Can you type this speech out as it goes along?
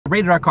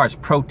Rated R Cars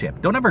pro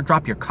tip: don't ever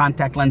drop your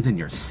contact lens in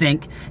your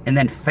sink and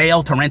then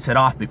fail to rinse it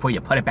off before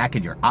you put it back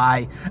in your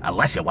eye,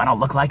 unless you want to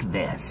look like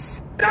this.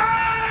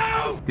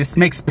 No! This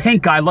makes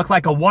pink eye look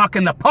like a walk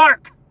in the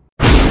park.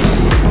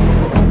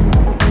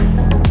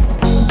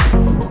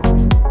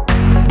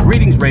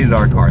 Greetings, Rated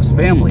R Cars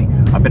family.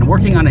 I've been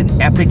working on an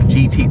epic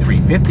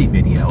GT350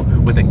 video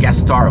with a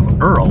guest star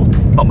of Earl,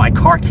 but my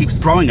car keeps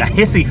throwing a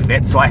hissy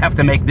fit, so I have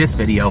to make this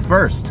video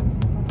first.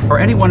 For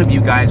any one of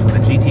you guys with a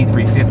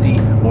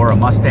GT350 or a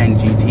Mustang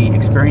GT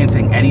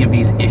experiencing any of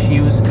these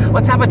issues,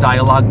 let's have a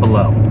dialogue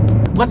below.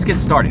 Let's get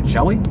started,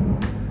 shall we?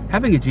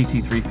 Having a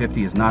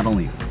GT350 is not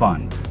only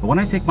fun, but when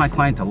I take my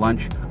client to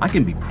lunch, I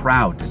can be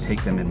proud to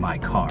take them in my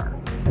car.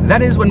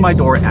 That is when my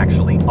door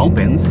actually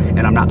opens and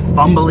I'm not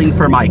fumbling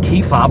for my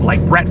key fob like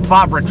Brett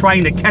Favre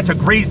trying to catch a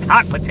greased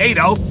hot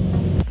potato.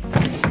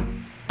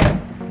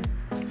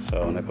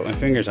 So when I put my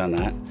fingers on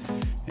that,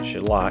 it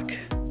should lock.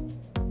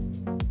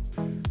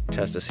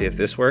 Test to see if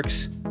this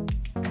works.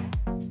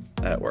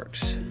 That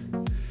works.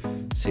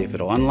 See if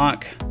it'll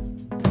unlock.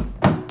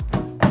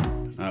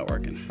 Not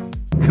working.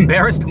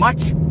 Embarrassed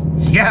much?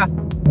 Yeah.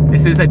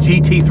 This is a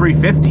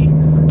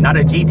GT350, not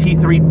a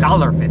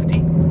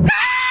GT350.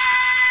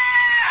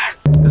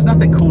 There's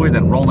nothing cooler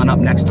than rolling up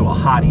next to a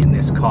hottie in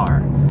this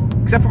car.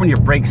 Except for when your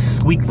brakes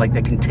squeak like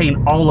they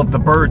contain all of the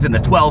birds in the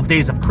 12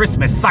 days of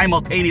Christmas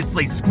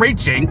simultaneously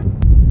screeching.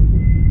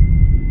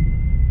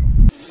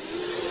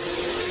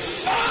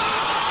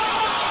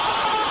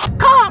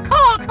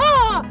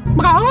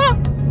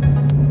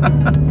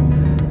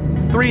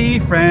 Three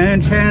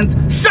French hens,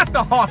 shut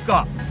the hawk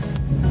up!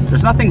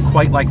 There's nothing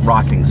quite like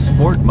rocking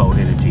sport mode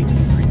in a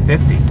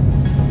GT350.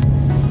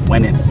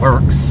 When it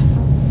works.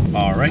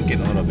 Alright,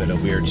 getting a little bit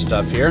of weird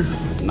stuff here.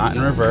 Not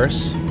in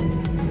reverse.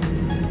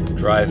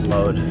 Drive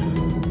mode.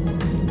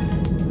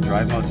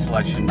 Drive mode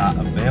selection not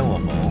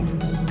available.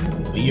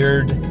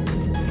 Weird.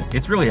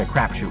 It's really a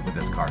crapshoot with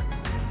this car.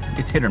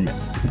 It's hit or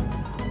miss.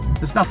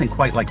 There's nothing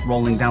quite like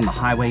rolling down the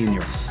highway in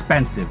your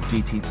expensive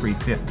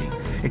GT350.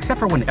 Except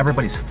for when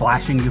everybody's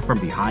flashing you from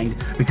behind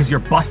because your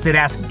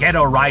busted-ass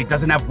ghetto ride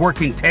doesn't have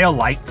working tail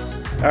lights.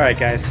 All right,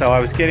 guys, so I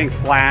was getting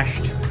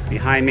flashed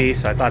behind me,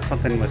 so I thought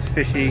something was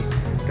fishy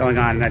going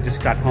on, and I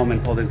just got home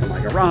and pulled into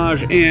my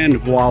garage, and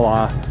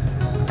voila,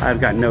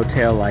 I've got no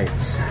tail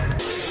lights.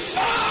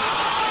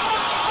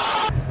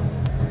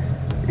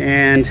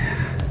 And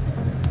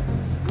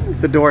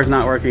the door's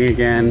not working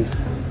again.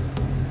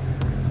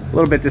 A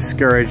little bit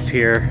discouraged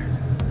here,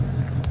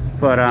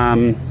 but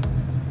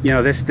you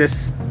know,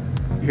 this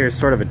here is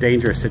sort of a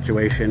dangerous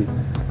situation.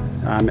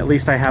 At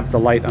least I have the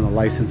light on the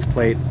license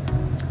plate.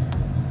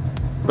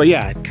 But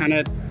yeah, I kind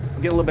of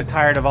get a little bit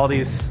tired of all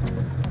these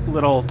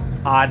little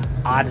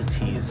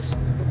oddities.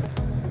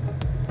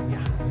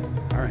 Yeah,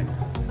 all right.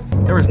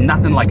 There is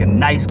nothing like a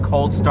nice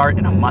cold start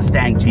in a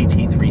Mustang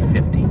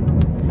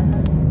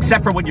GT350.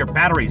 Except for when your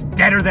battery's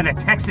deader than a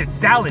Texas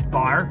salad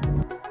bar.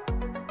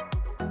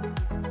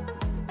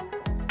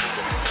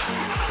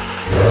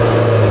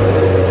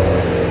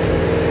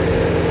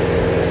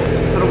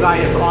 Guy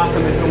is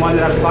awesome. It's the one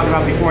that I was talking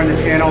about before in the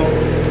channel.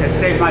 It's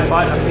saved my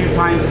butt a few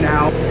times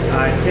now.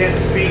 I can't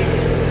speak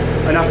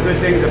enough good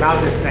things about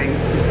this thing.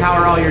 You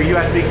power all your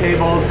USB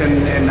cables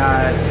and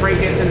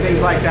trinkets and things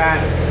like that,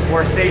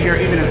 or save your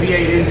even a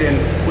V8 engine,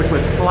 which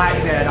was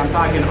flat dead. I'm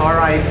talking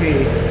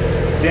RIP,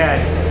 dead,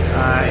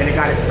 and it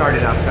got it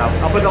started up. So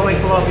I'll put the link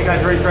below if you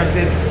guys are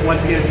interested.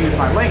 Once again, if you use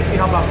my links, you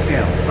help out the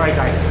channel. All right,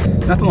 guys.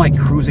 Nothing like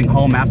cruising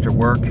home after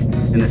work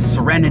in the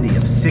serenity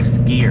of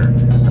 6th gear.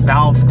 The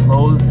valves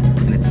close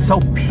and it's so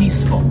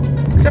peaceful.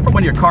 Except for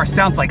when your car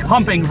sounds like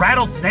humping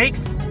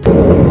rattlesnakes.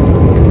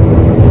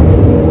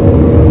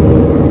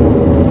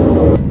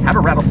 How do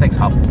rattlesnakes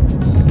hump?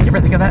 You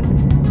ever think of that?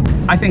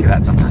 I think of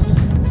that sometimes.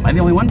 Am I the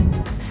only one?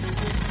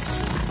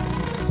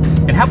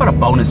 And how about a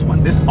bonus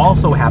one? This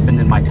also happened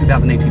in my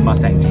 2018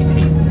 Mustang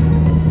GT.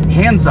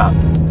 Hands up.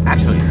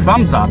 Actually,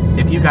 thumbs up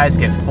if you guys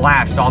get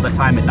flashed all the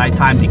time at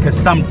nighttime because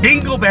some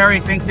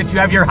dingleberry thinks that you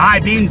have your high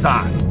beams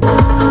on.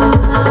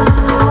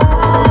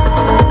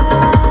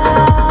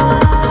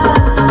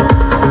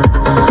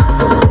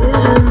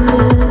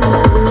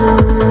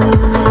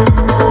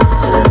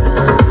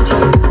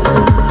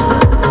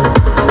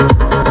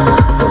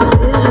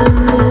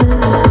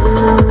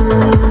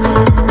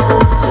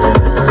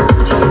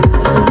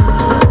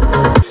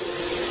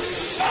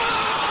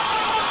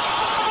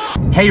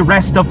 Hey,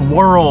 rest of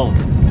world.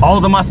 All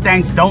the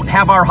Mustangs don't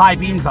have our high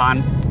beams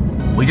on.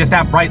 We just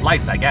have bright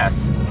lights, I guess.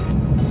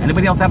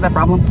 Anybody else have that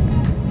problem?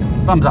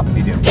 Thumbs up if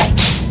you do.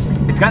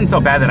 It's gotten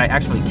so bad that I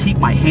actually keep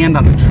my hand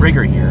on the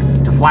trigger here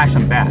to flash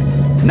them back.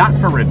 Not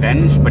for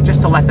revenge, but just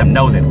to let them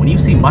know that when you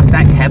see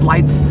Mustang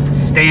headlights,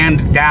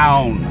 stand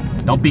down.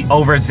 Don't be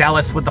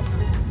overzealous with the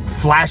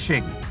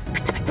flashing.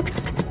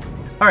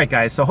 All right,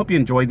 guys, so I hope you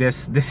enjoyed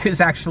this. This is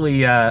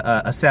actually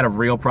a set of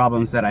real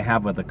problems that I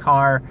have with the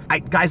car.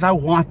 Guys, I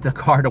want the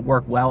car to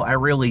work well. I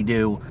really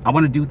do. I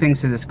want to do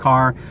things to this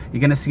car. You're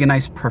going to see a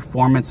nice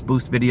performance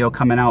boost video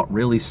coming out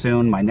really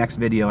soon. My next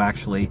video,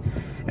 actually,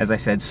 as I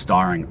said,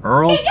 starring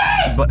Earl.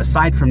 But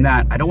aside from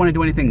that, I don't want to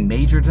do anything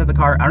major to the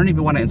car. I don't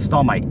even want to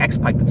install my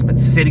X-Pipe that's been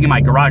sitting in my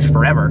garage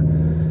forever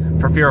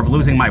for fear of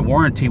losing my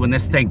warranty when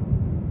this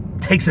thing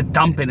takes a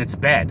dump in its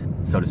bed,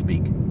 so to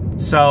speak.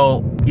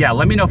 So, yeah,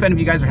 let me know if any of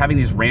you guys are having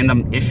these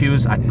random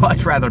issues. I'd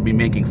much rather be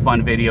making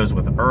fun videos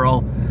with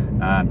Earl,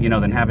 you know,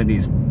 than having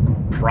these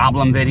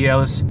problem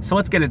videos. So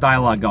let's get a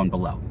dialogue going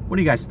below. What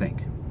do you guys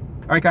think?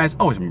 All right, guys,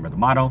 always remember the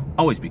motto,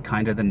 always be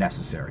kinder than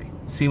necessary.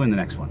 See you in the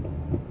next one.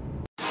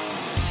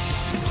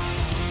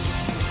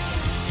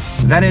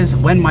 That is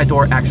when my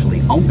door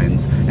actually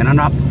opens and I'm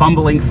not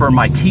fumbling for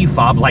my key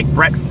fob like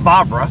Brett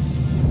Favre.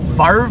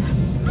 Favre?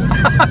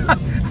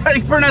 How do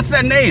you pronounce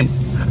that name?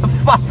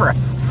 Favre.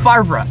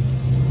 Favre.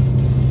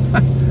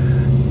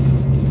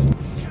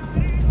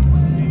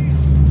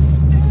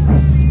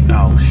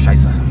 Oh,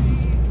 scheisse.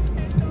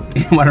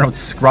 You want to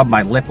scrub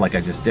my lip like I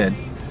just did?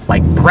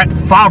 Like Brett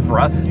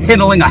Favre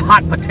handling a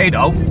hot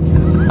potato.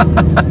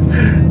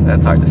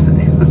 That's hard to say.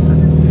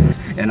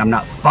 And I'm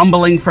not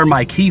fumbling for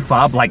my key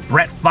fob like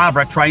Brett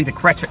Favre trying to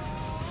catch it.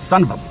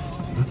 Son of a...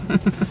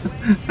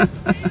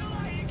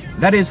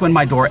 That is when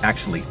my door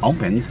actually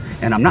opens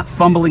and I'm not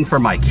fumbling for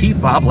my key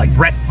fob like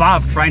Brett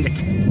Favre trying to...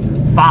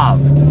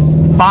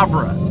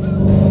 Favre.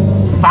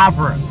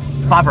 Favre.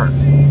 Favre.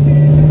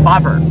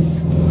 Favre.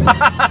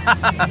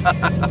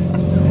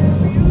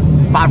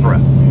 Favre.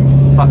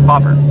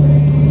 Favre.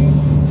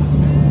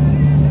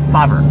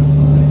 Favre.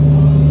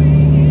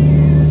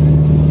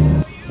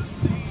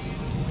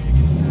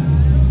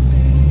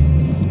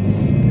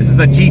 This is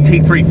a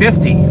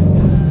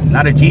GT350,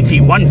 not a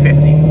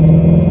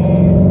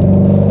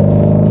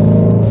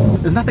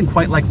GT150. There's nothing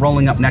quite like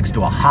rolling up next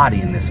to a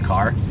hottie in this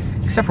car,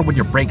 except for when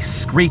your brakes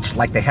screech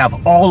like they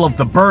have all of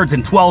the birds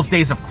in 12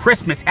 Days of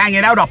Christmas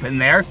hanging out up in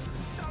there.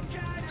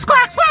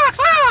 Squawk, squawk,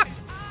 squawk!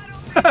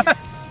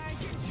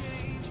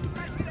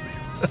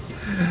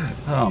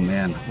 Oh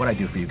man, what'd I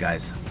do for you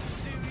guys?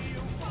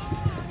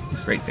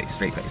 Straight face,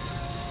 straight face.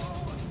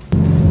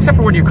 Except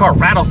for when your car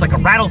rattles like a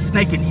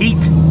rattlesnake in heat.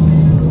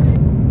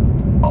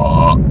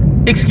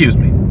 Excuse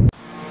me.